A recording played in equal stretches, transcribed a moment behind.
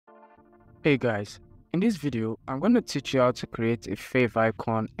Hey guys, in this video, I'm going to teach you how to create a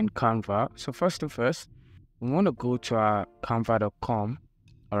favicon in Canva. So first and first, we want to go to our canva.com.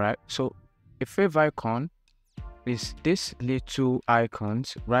 All right. So a favicon is this little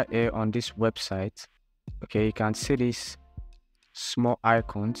icons right here on this website. Okay, you can see these small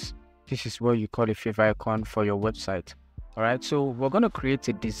icons. This is what you call a favicon for your website. All right. So we're going to create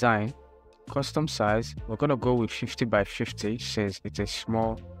a design, custom size. We're going to go with 50 by 50 since it's a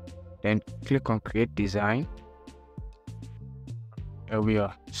small. Then click on create design. There we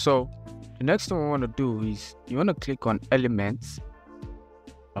are. So the next thing we want to do is you want to click on elements.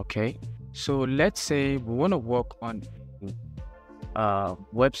 Okay, so let's say we want to work on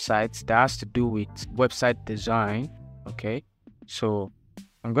websites that has to do with website design. Okay, so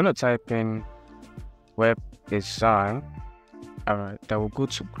I'm gonna type in web design. All right, that will go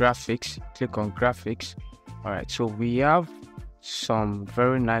to graphics. Click on graphics. All right, so we have some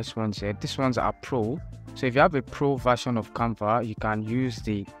very nice ones here. These ones are pro, so if you have a pro version of Canva, you can use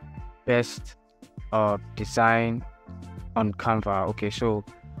the best design on Canva. Okay, so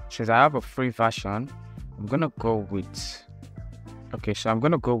since I have a free version, I'm gonna go with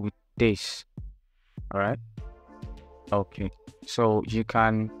this. All right, okay, so you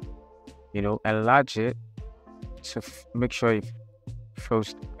can enlarge it, so make sure it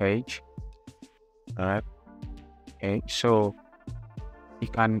fills the page. All right, okay, so you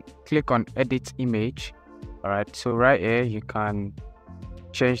can click on edit image. All right, so right here you can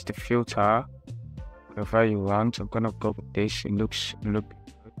change the filter wherever you want. I'm gonna go with this. It looks good.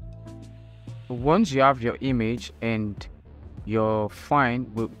 Once you have your image and you're fine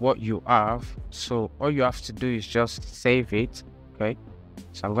with what you have, so all you have to do is just save it. Okay,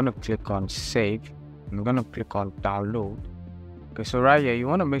 so I'm gonna click on save. I'm gonna click on download. Okay, so right here you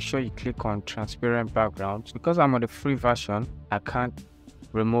want to make sure you click on transparent background. Because I'm on the free version, I can't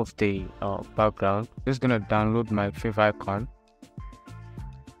remove the background. Just gonna download my favicon.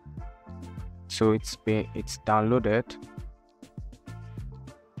 So it's downloaded.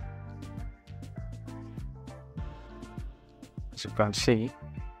 As you can see,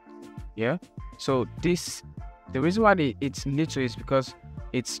 yeah. So the reason why it's little is because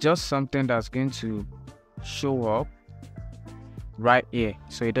it's just something that's going to show up right here,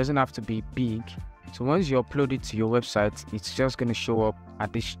 so it doesn't have to be big. So once you upload it to your website, it's just going to show up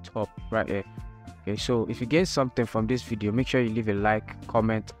at this top right here. Okay, so if you get something from this video, make sure you leave a like,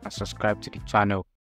 comment, and subscribe to the channel.